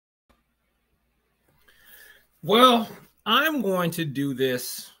Well, I'm going to do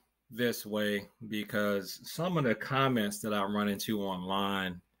this way because some of the comments that I run into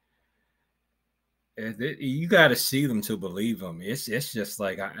online, you got to see them to believe them. It's just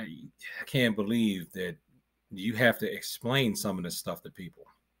like I can't believe that you have to explain some of this stuff to people.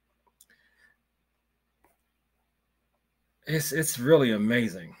 It's really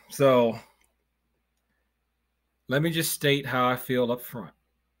amazing. So let me just state how I feel up front.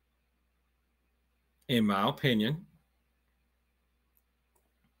 In my opinion,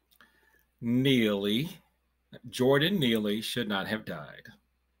 Neely, Jordan Neely should not have died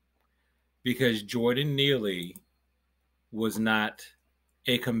because Jordan Neely was not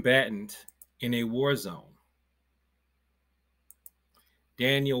a combatant in a war zone.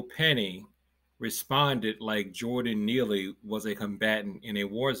 Daniel Penny responded like Jordan Neely was a combatant in a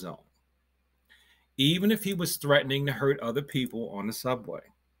war zone, even if he was threatening to hurt other people on the subway.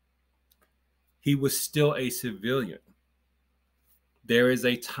 He was still a civilian. There is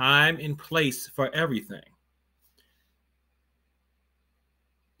a time and place for everything.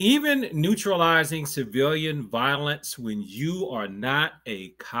 Even neutralizing civilian violence when you are not a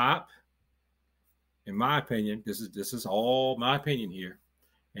cop, in my opinion, this is all my opinion here,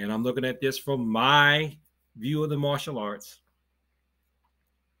 and I'm looking at this from my view of the martial arts.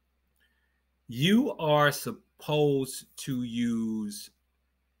 You are supposed to use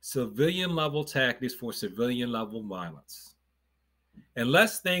civilian level tactics for civilian level violence.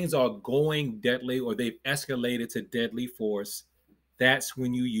 Unless things are going deadly or they've escalated to deadly force, that's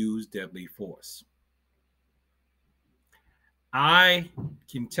when you use deadly force. I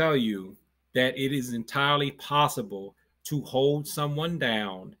can tell you that it is entirely possible to hold someone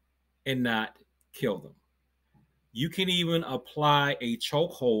down and not kill them. You can even apply a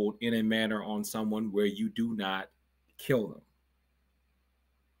chokehold in a manner on someone where you do not kill them.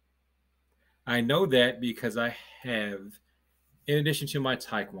 I know that because I have, in addition to my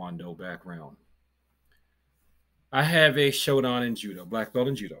Taekwondo background, I have a Shodan in Judo, black belt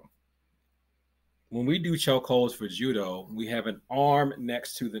in Judo. When we do chokeholds for Judo, we have an arm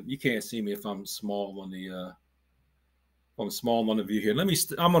next to the. You can't see me if I'm small on the. I'm small on the view here.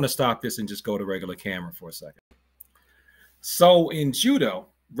 I'm going to stop this and just go to regular camera for a second. So in Judo,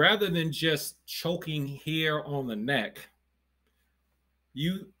 rather than just choking here on the neck,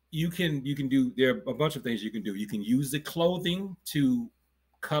 you can do, there are a bunch of things you can do. You can use the clothing to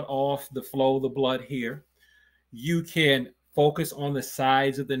cut off the flow of the blood here. You can focus on the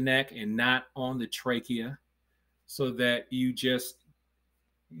sides of the neck and not on the trachea, so that you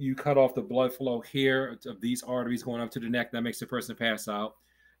cut off the blood flow here of these arteries going up to the neck. That makes the person pass out.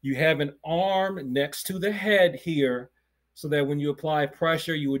 You have an arm next to the head here, so that when you apply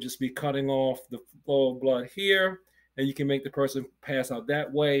pressure, you would just be cutting off the flow of blood here, and you can make the person pass out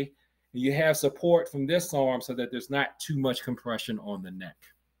that way. And you have support from this arm so that there's not too much compression on the neck.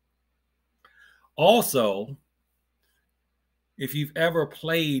 Also, if you've ever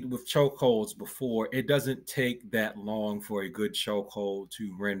played with chokeholds before, it doesn't take that long for a good chokehold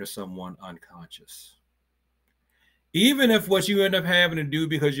to render someone unconscious. Even if what you end up having to do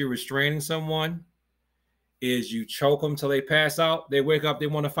because you're restraining someone is you choke them till they pass out, they wake up, they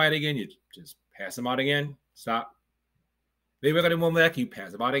want to fight again, you just pass them out again, stop. They wake up, they want back, you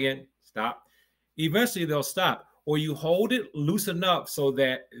pass them out again, stop. Eventually they'll stop. Or you hold it loose enough so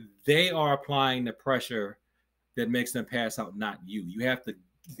that they are applying the pressure that makes them pass out, not you. You have to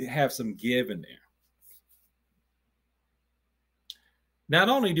have some give in there. Not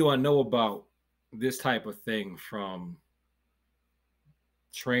only do I know about this type of thing from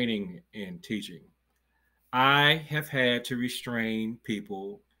training and teaching, I have had to restrain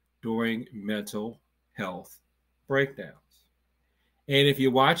people during mental health breakdowns. And if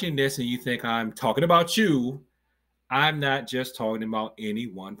you're watching this and you think I'm talking about you, I'm not just talking about any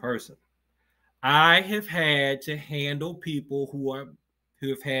one person. I have had to handle people who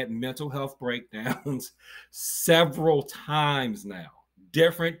have had mental health breakdowns several times now.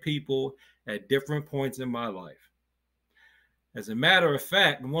 Different people at different points in my life. As a matter of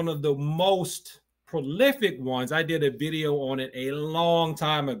fact, one of the most prolific ones, I did a video on it a long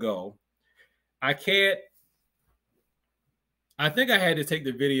time ago. I think I had to take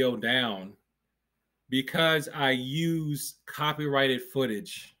the video down because I used copyrighted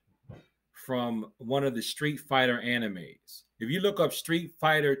footage from one of the Street Fighter animes. If you look up Street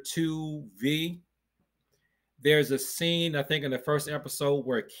Fighter 2V, there's a scene, I think in the first episode,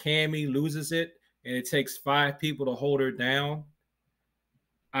 where Cammy loses it and it takes 5 people to hold her down.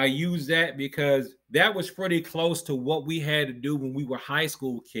 I use that because that was pretty close to what we had to do when we were high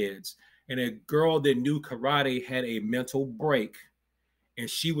school kids. And a girl that knew karate had a mental break and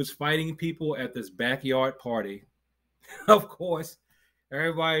she was fighting people at this backyard party. Of course,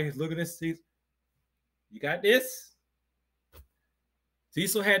 everybody looking at Cecil. You got this?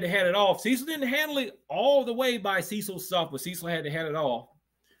 Cecil had to head it off. Cecil didn't handle it all the way by Cecil's self, but Cecil had to head it off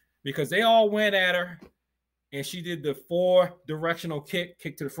because they all went at her, and she did the 4-directional kick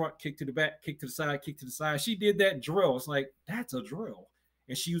to the front, kick to the back, kick to the side, kick to the side. She did that drill. It's like, that's a drill.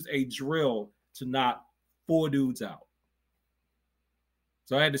 And she used a drill to knock 4 dudes out.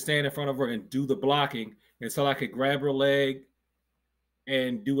 So I had to stand in front of her and do the blocking until I could grab her leg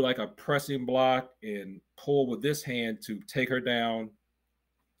and do like a pressing block and pull with this hand to take her down.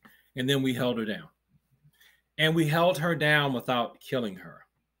 And then we held her down. And we held her down without killing her.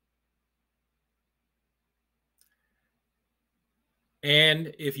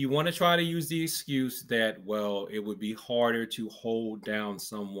 And if you want to try to use the excuse that, well, it would be harder to hold down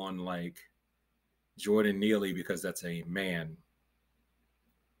someone like Jordan Neely because that's a man.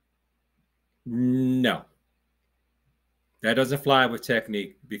 No. That doesn't fly with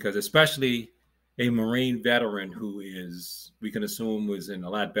technique, because especially a Marine veteran who is, we can assume, was in a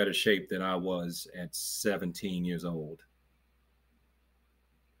lot better shape than I was at 17 years old.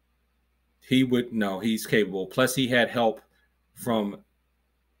 He would, no, he's capable. Plus he had help from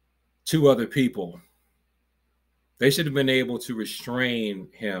 2 other people. They should have been able to restrain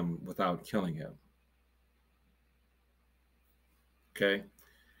him without killing him. Okay.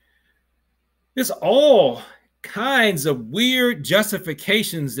 There's all kinds of weird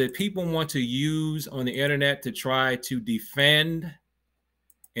justifications that people want to use on the internet to try to defend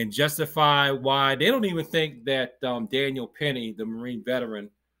and justify why they don't even think that Daniel Penny, the Marine veteran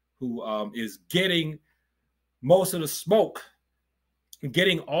who is getting most of the smoke,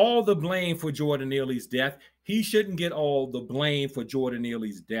 getting all the blame for Jordan Neely's death, he shouldn't get all the blame for Jordan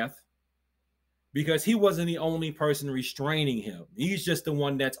Neely's death, because he wasn't the only person restraining him. He's just the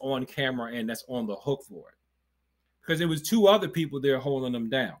one that's on camera and that's on the hook for it, because there was 2 other people there holding him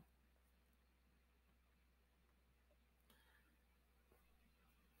down.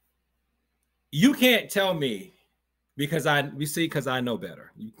 You can't tell me, because I know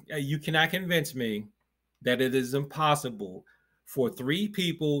better. You cannot convince me that it is impossible for 3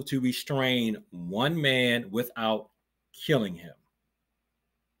 people to restrain 1 man without killing him.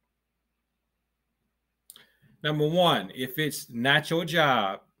 Number one, if it's not your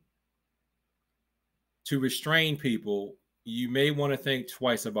job to restrain people, you may want to think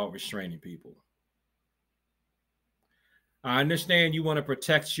twice about restraining people. I understand you want to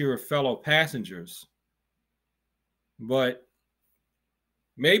protect your fellow passengers, but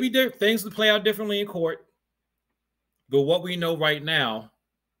maybe things will play out differently in court. But what we know right now,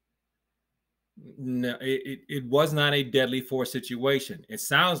 no, it was not a deadly force situation. It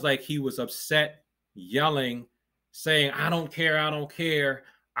sounds like he was upset, yelling, saying, I don't care,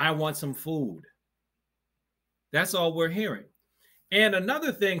 I want some food. That's all we're hearing. And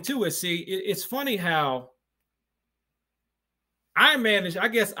another thing too is, see, it's funny how I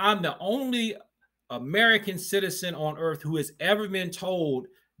guess I'm the only American citizen on earth who has ever been told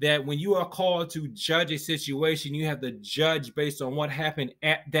that when you are called to judge a situation, you have to judge based on what happened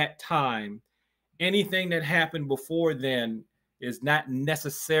at that time. Anything that happened before then is not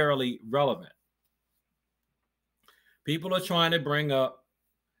necessarily relevant. People are trying to bring up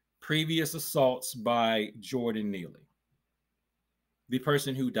previous assaults by Jordan Neely, the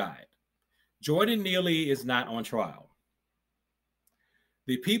person who died. Jordan Neely is not on trial.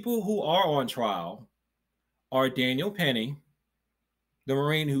 The people who are on trial are Daniel Penny, the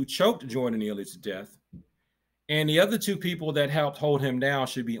Marine who choked Jordan Neely to death, and the other 2 people that helped hold him down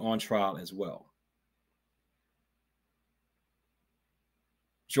should be on trial as well.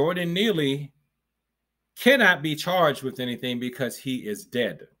 Jordan Neely cannot be charged with anything because he is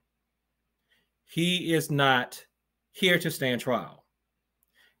dead. He is not here to stand trial.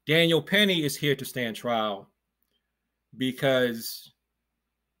 Daniel Penny is here to stand trial because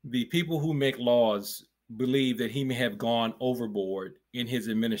the people who make laws believe that he may have gone overboard in his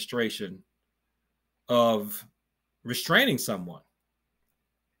administration of restraining someone.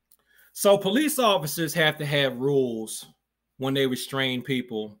 So police officers have to have rules when they restrain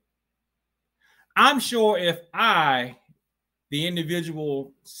people. I'm sure if I, the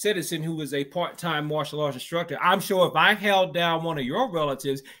individual citizen who is a part-time martial arts instructor, I'm sure if I held down one of your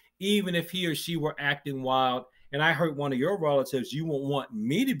relatives, even if he or she were acting wild, and I hurt one of your relatives, you won't want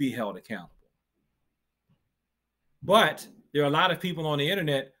me to be held accountable. But there are a lot of people on the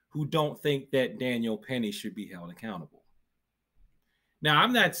internet who don't think that Daniel Penny should be held accountable. Now,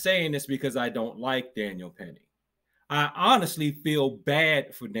 I'm not saying this because I don't like Daniel Penny. I honestly feel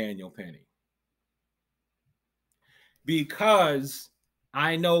bad for Daniel Penny, because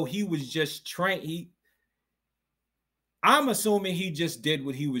I know he was just trained. I'm assuming he just did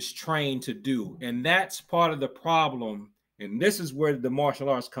what he was trained to do. And that's part of the problem. And this is where the martial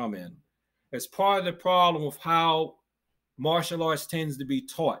arts come in. It's part of the problem of how martial arts tends to be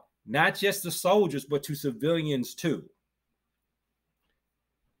taught, not just to soldiers, but to civilians too.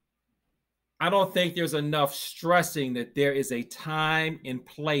 I don't think there's enough stressing that there is a time and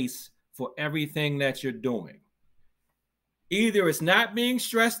place for everything that you're doing. Either it's not being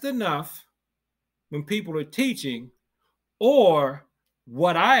stressed enough when people are teaching, or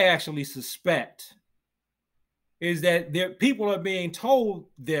what I actually suspect is that people are being told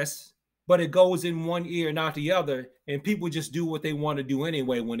this, but it goes in one ear, not the other, and people just do what they want to do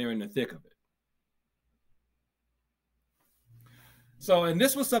anyway when they're in the thick of it. So, and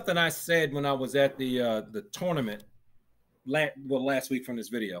this was something I said when I was at the tournament last week from this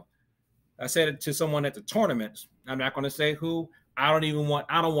video. I said it to someone at the tournament. I'm not going to say who. I don't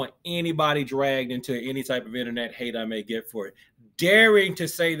want anybody dragged into any type of internet hate I may get for it. Daring to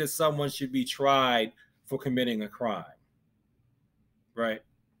say that someone should be tried for committing a crime. Right?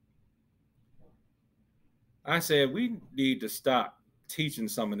 I said we need to stop teaching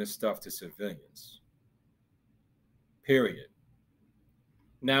some of this stuff to civilians. Period.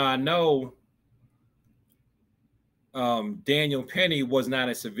 Now I know Daniel Penny was not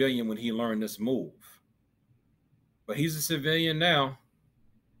a civilian when he learned this move, but he's a civilian now.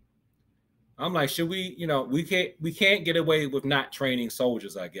 I'm like, should we? We can't get away with not training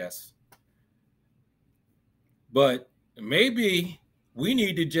soldiers, I guess. But maybe we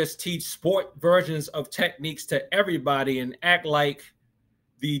need to just teach sport versions of techniques to everybody and act like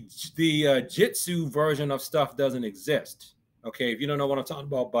the jitsu version of stuff doesn't exist. Okay, if you don't know what I'm talking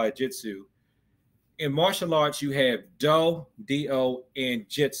about by jitsu, in martial arts you have do, do, and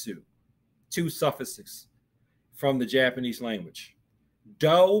jitsu, two suffixes from the Japanese language.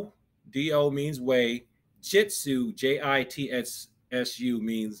 Do, do means way. Jitsu, jitsu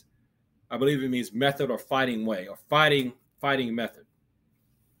means, I believe it means method or fighting way or fighting method.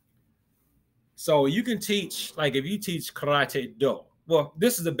 So you can teach, like if you teach karate do, well,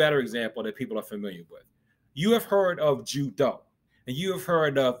 this is a better example that people are familiar with. You have heard of judo and you have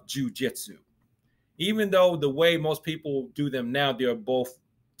heard of jujitsu. Even though the way most people do them now, they're both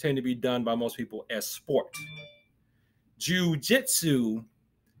tend to be done by most people as sport. Jiu-jitsu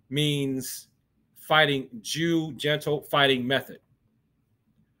means fighting, gentle fighting method.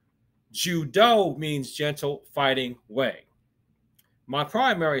 Judo means gentle fighting way. My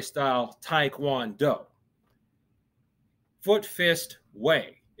primary style, taekwondo. Foot, fist,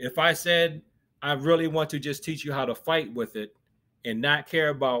 way. If I said I really want to just teach you how to fight with it and not care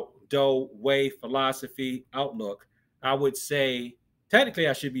about do, way, philosophy, outlook, I would say, technically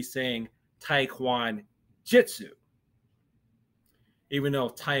I should be saying taekwondo jitsu. Even though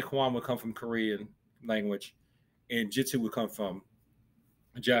taekwondo would come from Korean language and jitsu would come from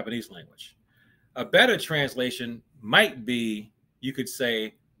Japanese language. A better translation might be, you could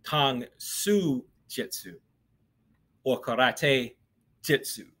say tang su jitsu or karate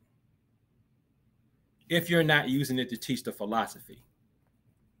jitsu, if you're not using it to teach the philosophy.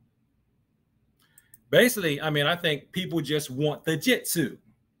 Basically, I mean, I think people just want the jitsu.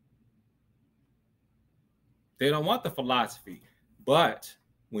 They don't want the philosophy. But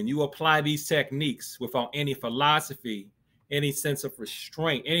when you apply these techniques without any philosophy, any sense of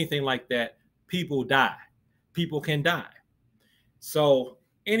restraint, anything like that, people die. People can die. So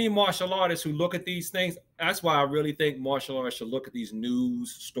any martial artists who look at these things, that's why I really think martial artists should look at these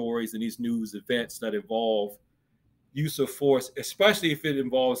news stories and these news events that involve use of force, especially if it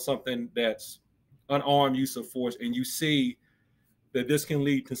involves something that's unarmed use of force, and you see that this can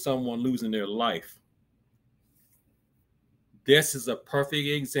lead to someone losing their life. This is a perfect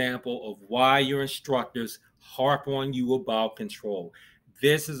example of why your instructors harp on you about control.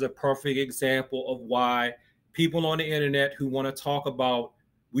 This is a perfect example of why people on the internet who want to talk about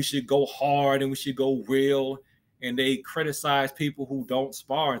we should go hard and we should go real, and they criticize people who don't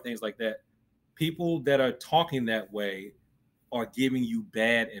spar and things like that. People that are talking that way are giving you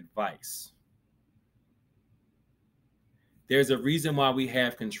bad advice. There's a reason why we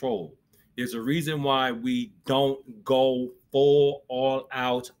have control. There's a reason why we don't go full all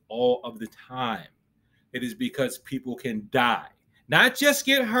out all of the time. It is because people can die. Not just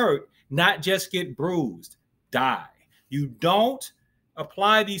get hurt, not just get bruised, die. You don't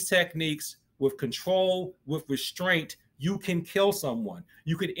apply these techniques with control, with restraint, you can kill someone.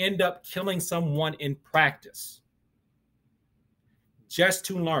 You could end up killing someone in practice just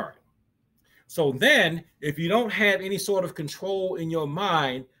to learn. So then, if you don't have any sort of control in your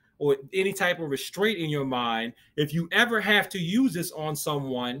mind, or any type of restraint in your mind, if you ever have to use this on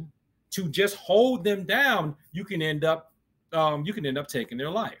someone to just hold them down, you can end up taking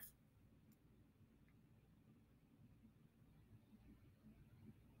their life.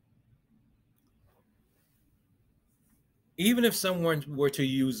 Even if someone were to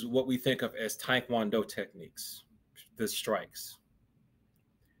use what we think of as Taekwondo techniques, the strikes.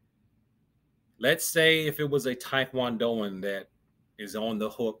 Let's say if it was a Taekwondoan that is on the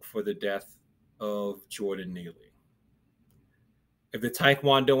hook for the death of Jordan Neely. If the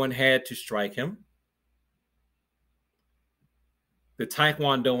Taekwondoan had to strike him, the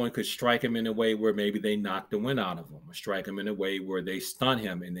Taekwondoan could strike him in a way where maybe they knock the wind out of him, or strike him in a way where they stun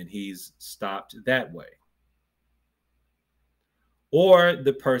him and then he's stopped that way. Or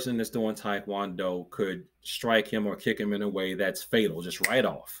the person that's doing Taekwondo could strike him or kick him in a way that's fatal, just right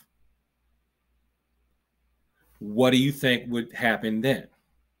off. What do you think would happen then?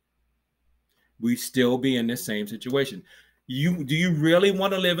 We'd still be in the same situation. Do you really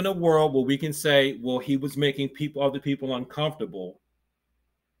want to live in a world where we can say, well, he was making other people uncomfortable,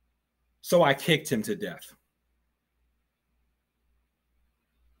 so I kicked him to death?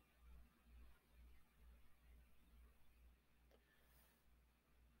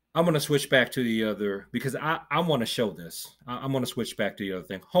 I'm going to switch back to the other, because I want to show this. I'm going to switch back to the other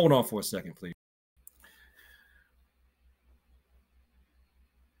thing. Hold on for a second, please.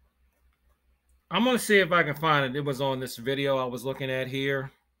 I'm going to see if I can find it. It was on this video I was looking at here.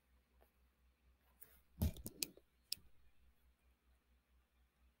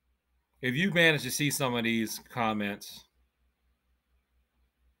 If you manage to see some of these comments,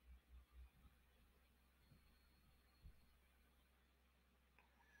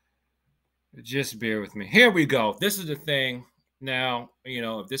 just bear with me. Here we go. This is the thing. Now,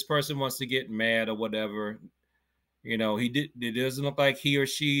 if this person wants to get mad or whatever, it doesn't look like he or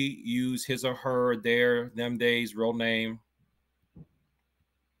she used his or her, them days, real name.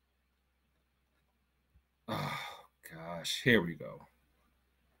 Oh, gosh. Here we go.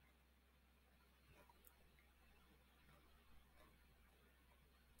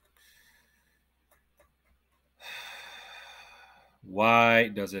 Why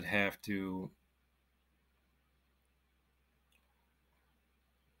does it have to?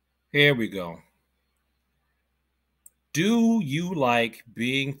 Here we go. Do you like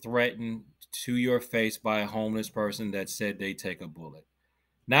being threatened to your face by a homeless person that said they take a bullet?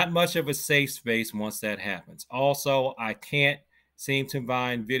 Not much of a safe space once that happens. Also, I can't seem to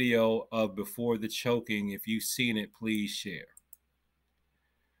find video of before the choking. If you've seen it, please share.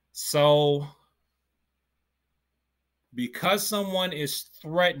 So, because someone is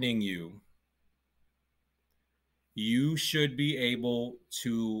threatening you, you should be able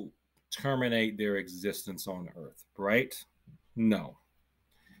to terminate their existence on earth, right? No.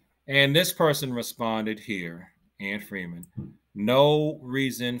 And this person responded here, Ann Freeman, no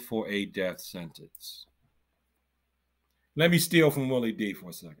reason for a death sentence. Let me steal from Willie D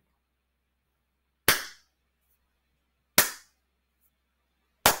for a second.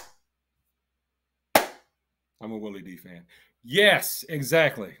 I'm a Willie D fan. Yes,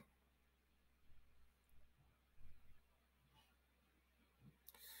 exactly.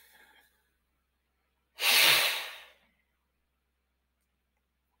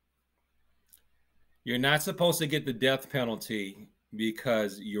 You're not supposed to get the death penalty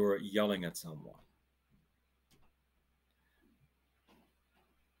because you're yelling at someone.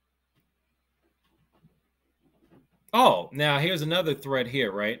 Oh, now here's another thread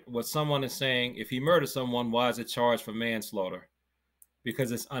here, right? What someone is saying, if he murdered someone, why is it charged for manslaughter?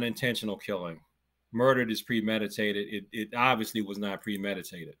 Because it's unintentional killing. Murdered is premeditated. It obviously was not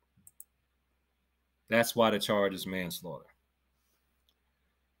premeditated. That's why the charge is manslaughter.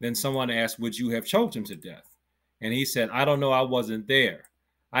 Then someone asked, would you have choked him to death? And he said, I don't know, I wasn't there.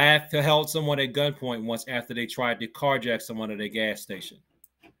 I had to held someone at gunpoint once after they tried to carjack someone at a gas station.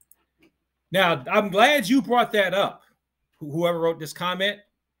 Now, I'm glad you brought that up, whoever wrote this comment,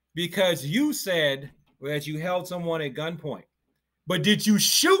 because you said that you held someone at gunpoint. But did you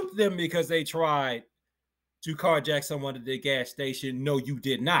shoot them because they tried to carjack someone at the gas station? No, you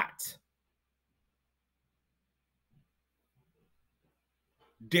did not.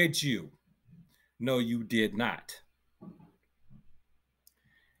 Did you? No, you did not.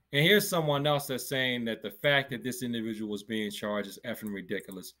 And here's someone else that's saying that the fact that this individual was being charged is effing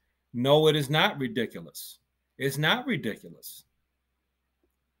ridiculous. No, it is not ridiculous. It's not ridiculous.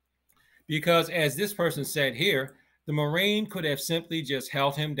 Because as this person said here, the Marine could have simply just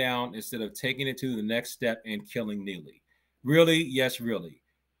held him down instead of taking it to the next step and killing Neely. Really? Yes, really.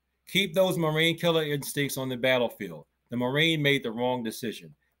 Keep those Marine killer instincts on the battlefield. The Marine made the wrong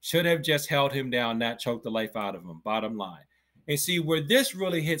decision. Should have just held him down, not choked the life out of him, bottom line. And see, where this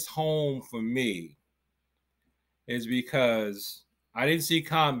really hits home for me is because I didn't see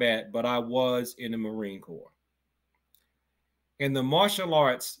combat, but I was in the Marine Corps. And the martial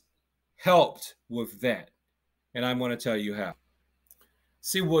arts helped with that. And I'm going to tell you how.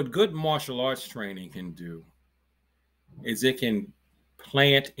 See, what good martial arts training can do is it can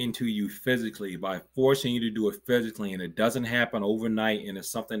plant into you physically by forcing you to do it physically. And it doesn't happen overnight. And it's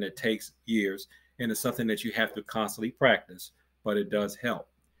something that takes years. And it's something that you have to constantly practice. But it does help.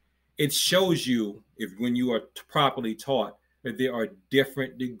 It shows you, if when you are properly taught, that there are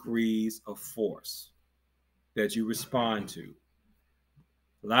different degrees of force that you respond to.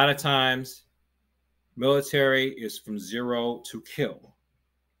 A lot of times, military is from 0 to kill.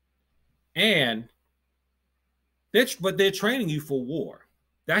 And they're training you for war.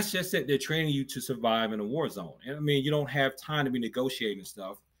 That's just it. They're training you to survive in a war zone. And I mean, you don't have time to be negotiating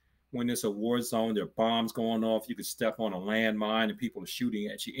stuff. When it's a war zone, there are bombs going off. You could step on a landmine and people are shooting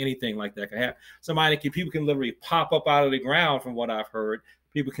at you. Anything like that can happen. People can literally pop up out of the ground, from what I've heard.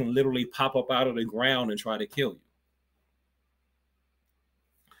 People can literally pop up out of the ground and try to kill you.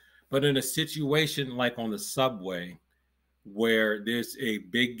 But in a situation like on the subway, where there's a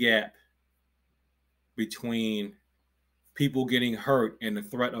big gap between people getting hurt and the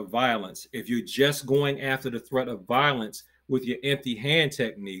threat of violence, if you're just going after the threat of violence with your empty hand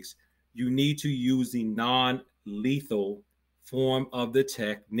techniques, you need to use the non-lethal form of the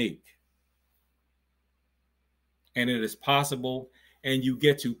technique. And it is possible, and you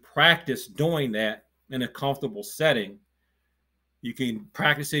get to practice doing that in a comfortable setting. You can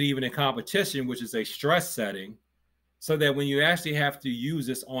practice it even in competition, which is a stress setting, so that when you actually have to use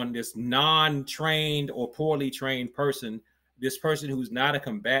this on this non-trained or poorly trained person, this person who's not a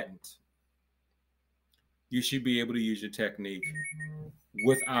combatant, you should be able to use your technique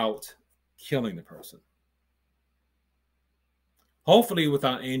without killing the person. Hopefully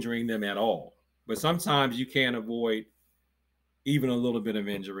without injuring them at all. But sometimes you can't avoid even a little bit of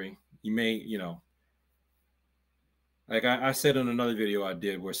injury. You may, like I said in another video I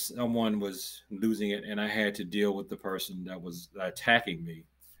did where someone was losing it and I had to deal with the person that was attacking me.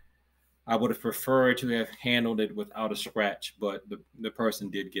 I would have preferred to have handled it without a scratch, but the person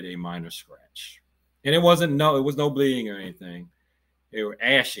did get a minor scratch. And it was no bleeding or anything. They were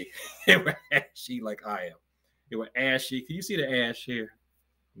ashy. They were ashy like I am. They were ashy. Can you see the ash here?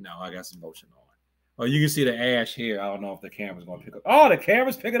 No, I got some lotion on. Oh, you can see the ash here. I don't know if the camera's going to pick up. Oh, the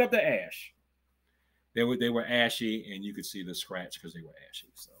camera's picking up the ash. They were ashy, and you could see the scratch because they were ashy.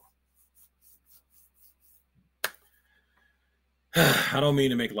 So I don't mean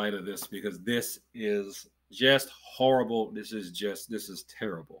to make light of this because this is just horrible. This is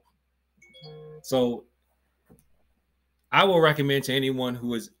terrible. So I will recommend to anyone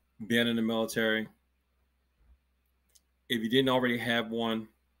who has been in the military, if you didn't already have one,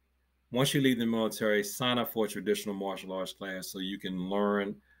 once you leave the military, sign up for a traditional martial arts class so you can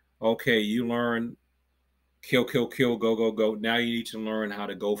learn. Okay, you learn kill, kill, kill, go, go, go. Now you need to learn how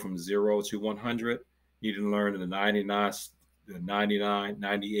to go from 0 to 100. You need to learn the 99,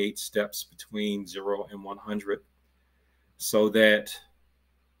 98 steps between 0 and 100, so that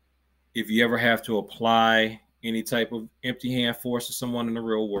if you ever have to apply any type of empty hand force to someone in the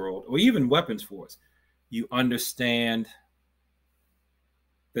real world, or even weapons force, you understand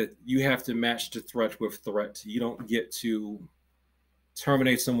that you have to match the threat with threat. You don't get to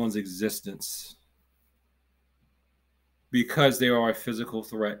terminate someone's existence because they are a physical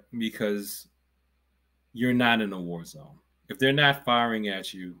threat, because you're not in a war zone. If they're not firing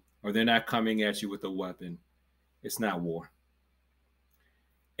at you or they're not coming at you with a weapon, it's not war.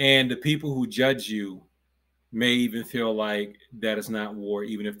 And the people who judge you may even feel like that is not war,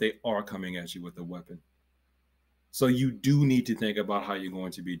 even if they are coming at you with a weapon. So you do need to think about how you're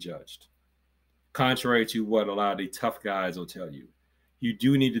going to be judged. Contrary to what a lot of the tough guys will tell you, you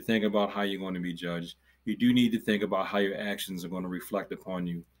do need to think about how you're going to be judged. You do need to think about how your actions are going to reflect upon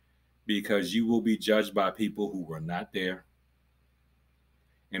you, because you will be judged by people who were not there.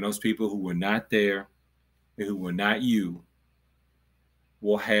 And those people who were not there and who were not you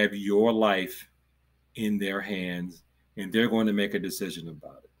will have your life in their hands, and they're going to make a decision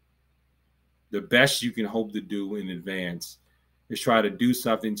about it. The best you can hope to do in advance is try to do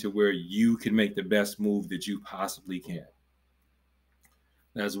something to where you can make the best move that you possibly can.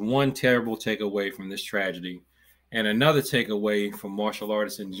 That's one terrible takeaway from this tragedy. And another takeaway from martial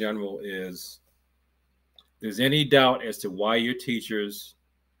artists in general is, if there's any doubt as to why your teachers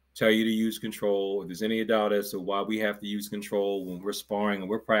tell you to use control, if there's any doubt as to why we have to use control when we're sparring and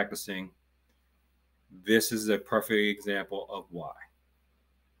we're practicing, this is a perfect example of why.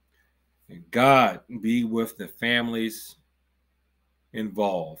 And God be with the families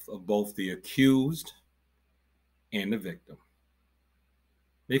involved of both the accused and the victim.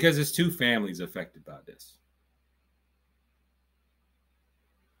 Because it's two families affected by this.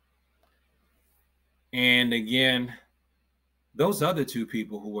 And again, those other two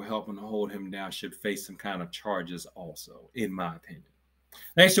people who were helping to hold him down should face some kind of charges also, in my opinion.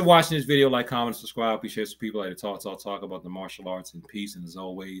 Thanks for watching this video. Like, comment, subscribe. Be sure to people like to talk about the martial arts in peace. And as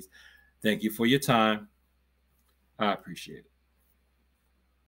always, thank you for your time. I appreciate it.